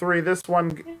number 3. This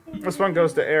one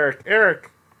goes to Eric.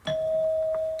 Eric,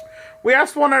 we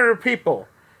asked 100 people,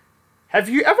 have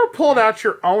you ever pulled out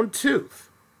your own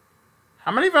tooth?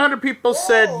 How many of 100 people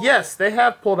said yes, they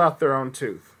have pulled out their own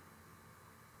tooth?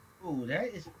 Ooh,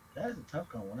 that is a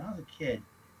tough one. When I was a kid,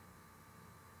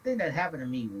 I think that happened to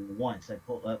me once. I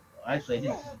pulled up. Actually, I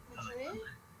didn't.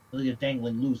 It was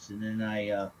dangling loose, and then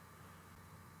I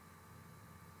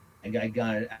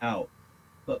got it out.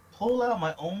 But pull out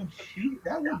my own tooth,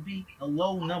 that would be a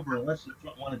low number unless you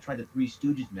want to try the Three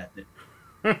Stooges method.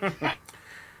 So,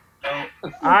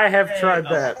 I have tried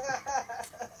that.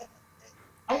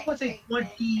 I would say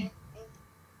 20,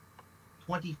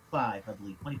 25, I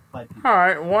believe. 25 people. All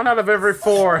right, 1 out of every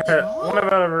 4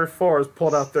 has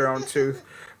pulled out their own tooth.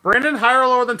 Brandon, higher or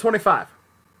lower than 25?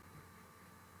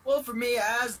 Well, for me,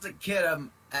 as the kid,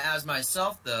 as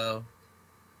myself, though,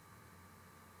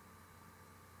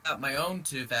 got my own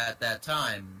tooth at that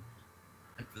time.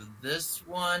 And for this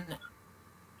one,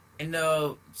 I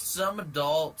know some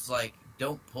adults, like,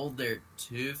 don't pull their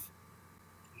tooth.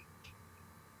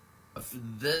 But for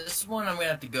this one, I'm going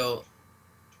to have to go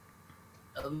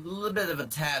a little bit of a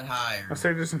tad higher. I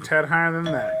say just a tad higher than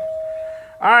that.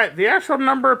 All right, the actual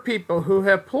number of people who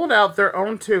have pulled out their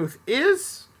own tooth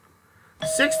is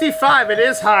 65. It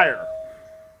is higher.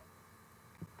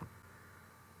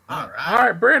 All All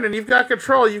right, Brandon, you've got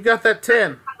control. You've got that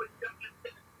 10.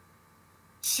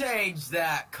 Change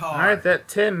that card. All right, that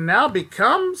 10 now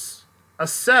becomes a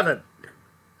 7.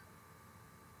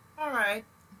 All right,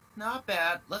 not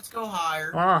bad. Let's go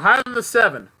higher. Higher than the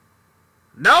 7.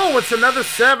 No, it's another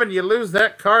 7. You lose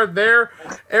that card there.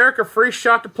 Eric, a free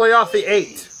shot to play off the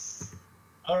 8.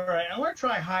 All right, I'm going to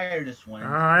try higher this one. All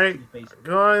right,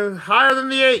 going higher than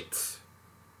the 8.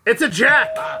 It's a jack.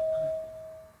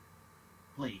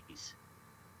 Please.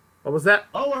 What was that?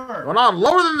 Lower. Going on,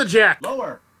 lower than the jack.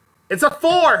 Lower. It's a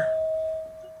 4.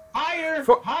 Higher.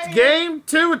 Higher. Game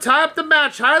 2, tie up the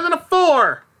match. Higher than a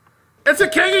 4. It's a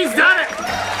king. He's done it.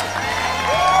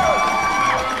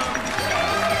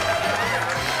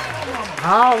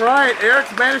 All right,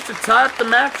 Eric's managed to tie up the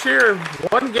match here.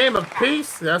 1 game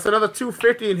apiece. That's another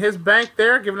 $250 in his bank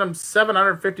there, giving him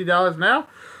 $750 now.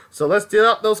 So let's deal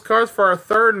out those cards for our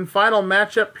third and final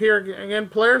matchup here again,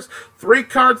 players. 3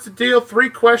 cards to deal, 3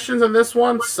 questions in this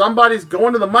one. Somebody's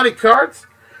going to the money cards.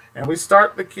 And we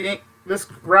start this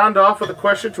round off with a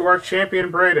question to our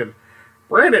champion, Braden.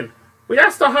 Braden, we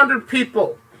asked 100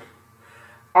 people,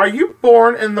 are you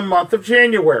born in the month of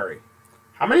January?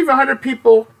 How many of 100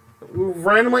 people who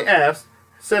randomly asked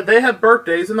said they had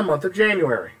birthdays in the month of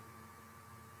January?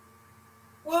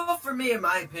 Well, for me, in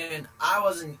my opinion, I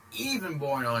wasn't even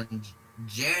born on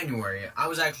January. I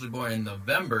was actually born in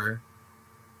November.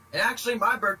 And actually,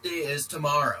 my birthday is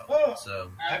tomorrow.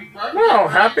 So, Happy birthday. Oh,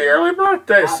 happy early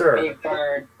birthday, sir. Happy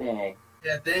birthday.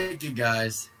 yeah, thank you,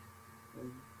 guys.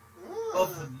 Well,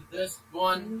 for this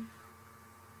one,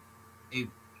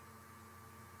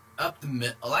 up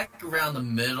the like around the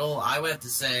middle, I would have to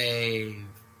say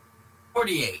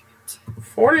 48.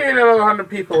 48 out of 100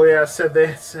 people we asked said they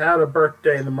had a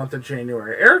birthday in the month of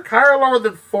January. Eric, higher or lower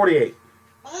than 48?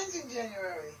 Mine's in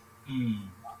January.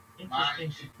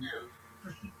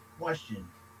 Interesting question.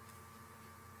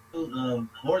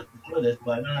 More for this,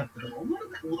 but I'm gonna have to go a little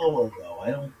bit lower though.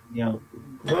 I don't, A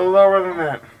little lower than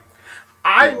that.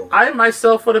 I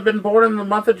myself would have been born in the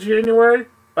month of January,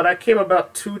 but I came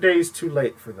about 2 days too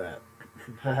late for that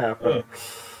to happen.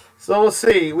 So we'll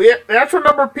see. The actual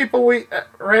number of people we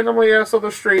randomly asked on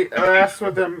the street, asked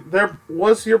with them, there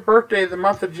was your birthday in the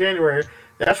month of January.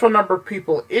 The actual number of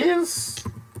people is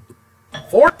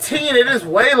 14. It is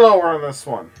way lower on this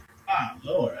one.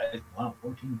 lower. Wow,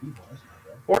 14 people. That's not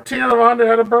bad. 14 out of 100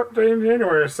 had a birthday in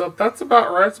January, so that's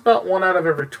about right. It's about 1 out of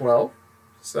every 12.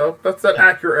 So that's an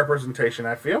accurate representation,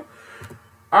 I feel.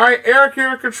 All right, Eric,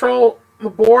 you're in control of the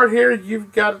board here.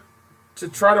 You've got to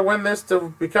try to win this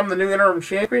to become the new interim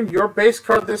champion. Your base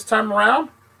card this time around,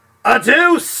 a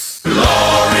deuce.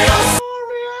 Glorious.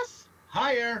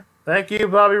 Higher. Thank you,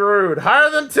 Bobby Roode. Higher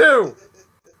than 2.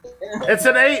 It's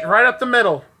an 8 right up the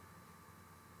middle.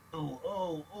 I'm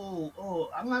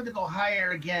going to have to go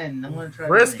higher again. I'm going to try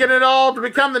Risking it all to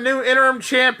become the new interim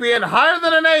champion. Higher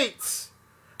than an 8.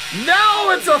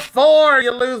 No, it's a 4.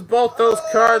 You lose both those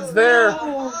cards there.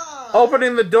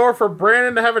 Opening the door for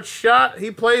Brandon to have a shot.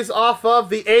 He plays off of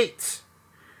the 8.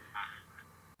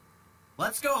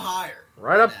 Let's go higher.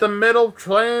 Right up the middle,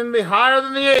 playing the higher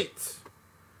than the 8.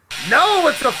 No,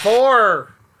 it's a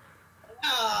 4.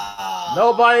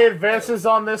 Nobody advances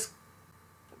on this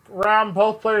round.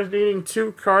 Both players needing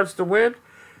 2 cards to win.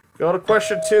 Go to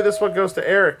question 2. This one goes to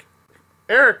Eric.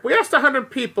 Eric, we asked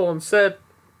 100 people and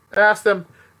asked them,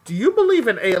 do you believe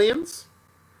in aliens?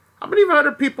 How many of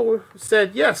 100 people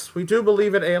said, yes, we do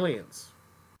believe in aliens?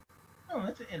 Oh,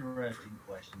 that's an interesting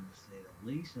question to say the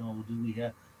least.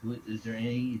 Is there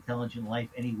any intelligent life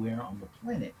anywhere on the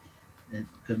planet? It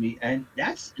could be, and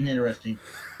that's an interesting.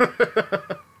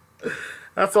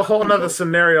 That's a whole nother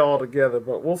scenario altogether,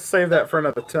 but we'll save that for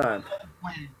another time.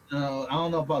 I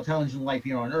don't know about intelligent life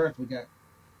here on Earth.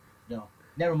 No,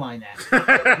 never mind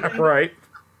that. Right.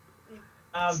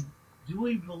 Do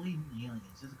we believe in aliens?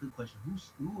 That's a good question.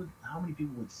 How many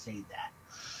people would say that?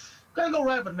 Gonna go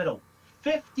right up in the middle.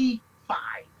 55.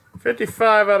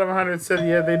 55 out of 100 said,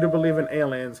 yeah, they do believe in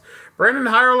aliens. Brandon,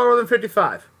 higher or lower than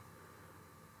 55?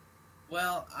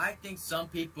 Well, I think some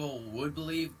people would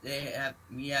believe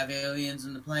we have aliens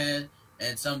in the planet,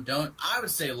 and some don't. I would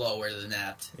say lower than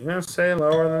that. You're going to say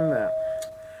lower than that.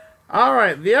 All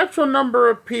right, the actual number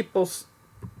of people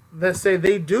that say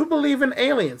they do believe in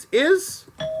aliens is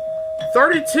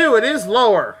 32. It is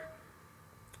lower.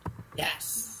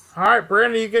 Yes. All right,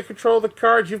 Brandon, you get control of the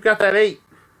cards. You've got that 8.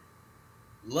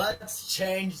 Let's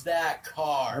change that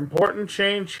card. Important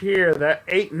change here. That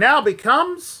 8 now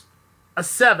becomes a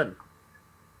 7.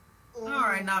 All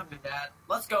right, not bad.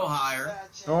 Let's go higher.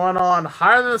 Going on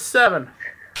higher than a 7.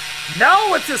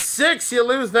 No, it's a 6. You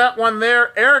lose that one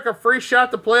there. Eric, a free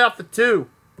shot to play off the 2.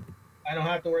 I don't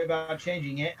have to worry about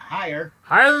changing it. Higher.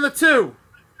 Higher than the 2.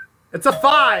 It's a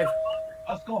 5.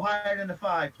 Let's go higher than the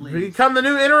 5, please. Become the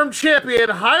new interim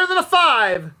champion. Higher than a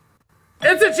 5.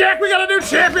 It's a jack. We got a new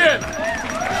champion.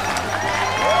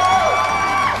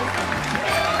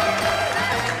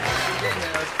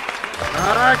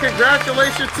 All right,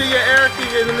 congratulations to you, Eric.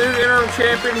 You're the new interim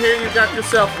champion here. You got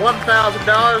yourself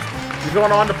 $1,000. You're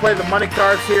going on to play the money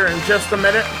cards here in just a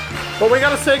minute. But we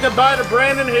got to say goodbye to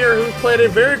Brandon here, who played a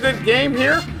very good game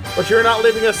here. But you're not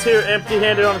leaving us here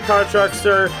empty-handed on the card shark,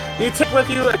 sir. You take with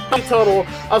you a total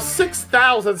of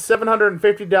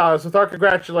 $6,750 with our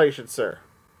congratulations, sir.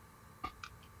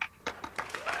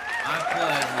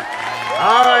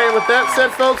 All right, with that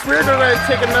said, folks, we're going to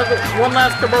take one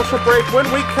last commercial break. When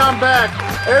we come back,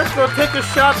 Eric's going to take a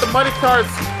shot at the money cards,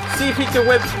 see if he can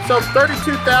win himself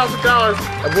 $32,000,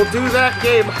 and we'll do that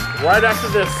game right after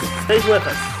this. Stay with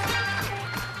us.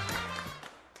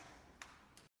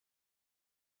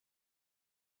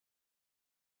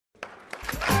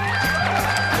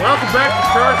 Welcome back to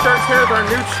Card Sharks here with our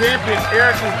new champion,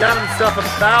 Eric. He's got himself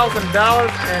 $1,000,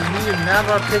 and he is now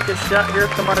going to take a shot here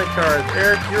at the money cards.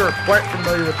 Eric, you are quite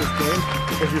familiar with this game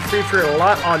because you feature it a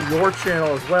lot on your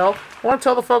channel as well. Want to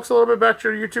tell the folks a little bit about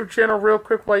your YouTube channel real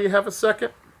quick while you have a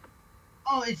second?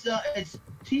 Oh, it's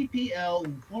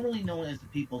TPL, formerly known as the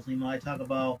People's Team. I talk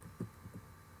about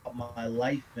my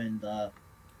life and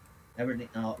everything,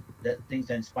 things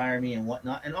that inspire me and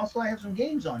whatnot. And also I have some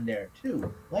games on there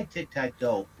too, like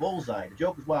Tic-Tac-Toe, Bullseye, The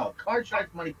Joker's Wild, Card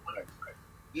Sharks, Money Cards.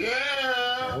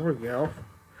 Yeah. There we go.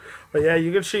 But yeah,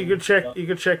 you can check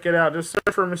it out. Just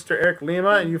search for Mr. Eric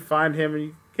Lima and you find him and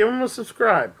you give him a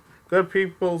subscribe. Good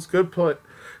people's good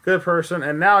person,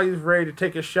 and now he's ready to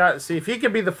take a shot and see if he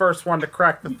can be the first one to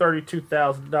crack the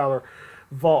 $32,000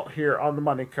 vault here on the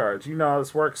money cards. You know how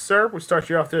this works, sir. We start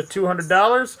you off there at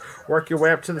 $200, work your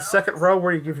way up to the second row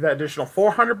where you give you that additional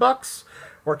 $400,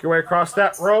 work your way across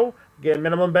that row, again,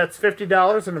 minimum bet's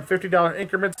 $50 and then $50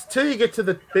 increments till you get to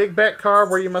the big bet card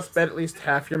where you must bet at least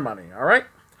half your money, all right?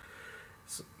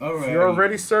 So if you're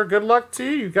ready, sir, good luck to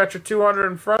you. You got your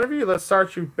 200 in front of you. Let's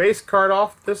start you base card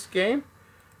off this game.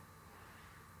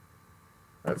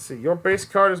 Let's see, your base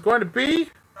card is going to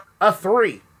be a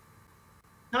 3.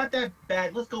 Not that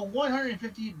bad. Let's go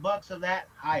 $150 of that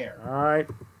higher. All right.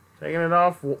 Taking it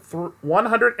off.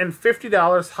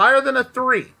 $150 higher than a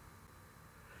 3.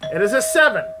 It is a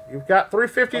 7. You've got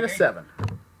 $350 and a 7.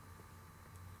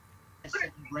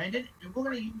 Brandon, and we're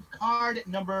going to use card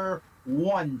number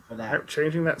 1 for that. All right,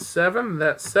 changing that 7.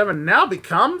 That 7 now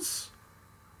becomes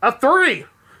a 3.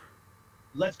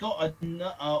 Let's go.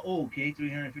 Okay,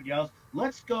 $350.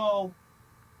 Let's go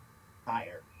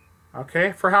higher.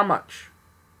 Okay, for how much?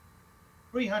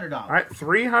 $300. All right,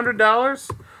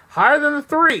 $300 higher than the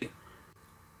 3.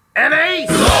 An ace.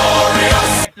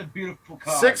 That's a beautiful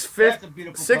card.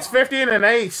 $650 and an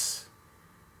ace.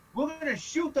 We're gonna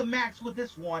shoot the max with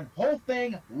this one. Whole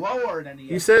thing lower than the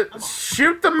You ace. said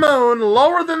shoot the moon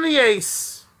lower than the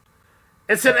ace.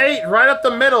 It's an 8 right up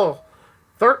the middle.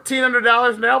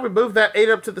 $1,300 now. We move that 8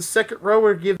 up to the second row.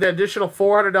 We give the additional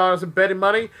 $400 in betting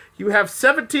money. You have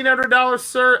 $1,700,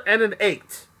 sir, and an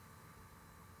 8.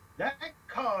 That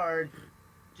card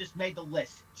just made the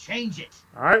list. Change it.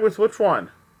 All right, with which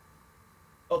one?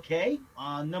 Okay,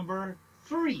 number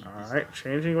 3. All right,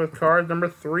 changing with card number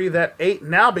 3. That 8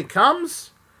 now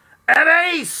becomes an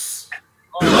ace.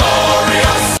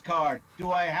 Glorious card.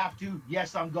 Do I have to?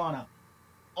 Yes, I'm gonna.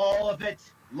 All of it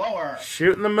lower.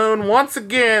 Shooting the moon once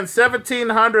again.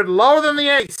 1,700 lower than the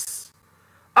ace.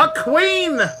 A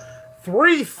queen.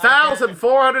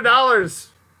 $3,400.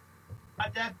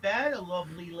 Not that bad. A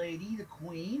lovely lady, the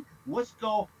queen. Let's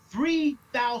go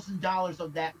 $3,000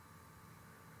 of that.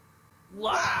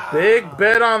 Wow. Big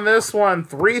bet on this one.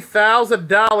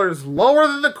 $3,000 lower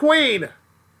than the queen.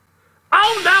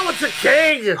 Oh, now it's a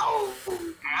king. Oh,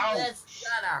 that's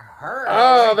gotta hurt.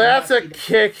 Oh, that's a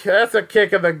kick. That's a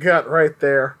kick in the gut right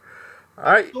there. All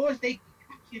right. Stores, they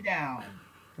cut you down.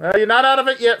 You're not out of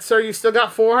it yet, sir. You still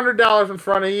got $400 in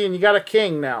front of you, and you got a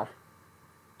king now.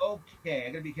 Okay,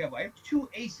 I gotta be careful. I have 2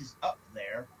 aces up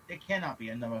there. There cannot be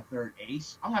another 3rd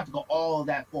ace. I'm gonna have to go all of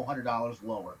that $400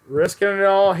 lower. Risking it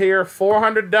all here.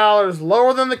 $400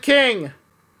 lower than the king.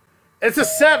 It's a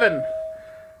 7.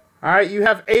 All right, you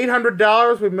have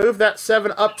 $800. We move that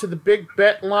 7 up to the big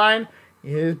bet line.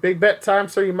 It is big bet time,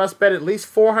 so you must bet at least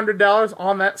 $400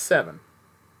 on that 7.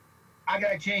 I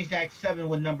gotta change that 7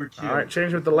 with number 2. All right,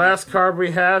 change with the last card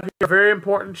we have. A very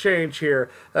important change here.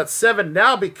 That 7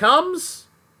 now becomes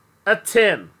a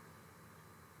 10.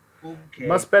 Okay.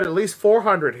 Must bet at least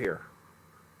 400 here.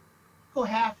 Go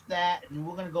half that, and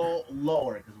we're gonna go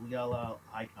lower because we got a lot of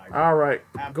high cards. All right,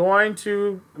 going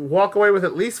to walk away with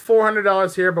at least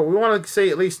 $400 here, but we want to say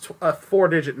at least a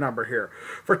 4-digit number here.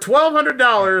 For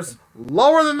 $1,200,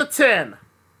 lower than the 10.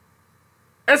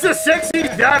 It's a 6. He's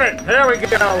done it. There we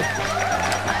go.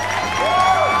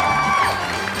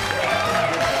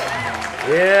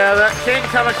 Yeah, that king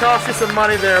kind of cost you some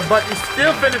money there, but you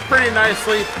still finished pretty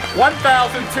nicely.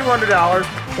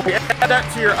 $1,200. We add that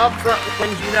to your upfront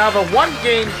wins. You now have a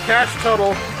 1-game cash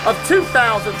total of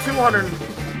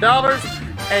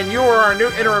 $2,200, and you are our new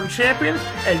interim champion.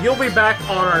 And you'll be back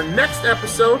on our next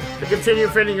episode to continue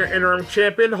defending your interim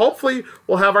champion. Hopefully,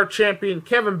 we'll have our champion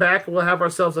Kevin back, and we'll have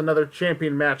ourselves another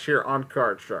champion match here on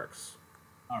Card Sharks.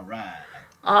 All right.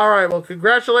 All right, well,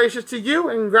 congratulations to you,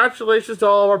 and congratulations to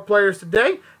all of our players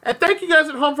today. And thank you guys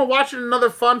at home for watching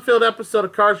another fun-filled episode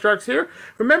of Card Sharks here.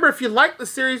 Remember, if you like the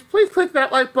series, please click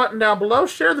that like button down below.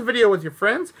 Share the video with your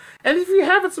friends. And if you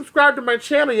haven't subscribed to my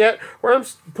channel yet, we're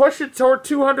pushing toward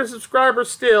 200 subscribers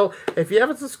still. If you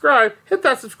haven't subscribed, hit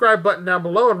that subscribe button down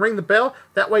below and ring the bell.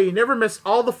 That way you never miss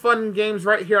all the fun games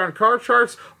right here on Card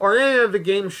Sharks or any of the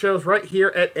game shows right here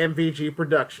at MVG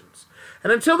Productions.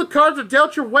 And until the cards are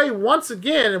dealt your way once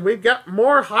again, and we've got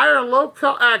more higher and low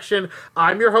action,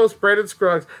 I'm your host, Brandon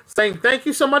Scruggs, saying thank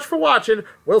you so much for watching.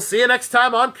 We'll see you next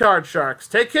time on Card Sharks.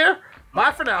 Take care.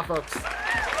 Bye for now, folks.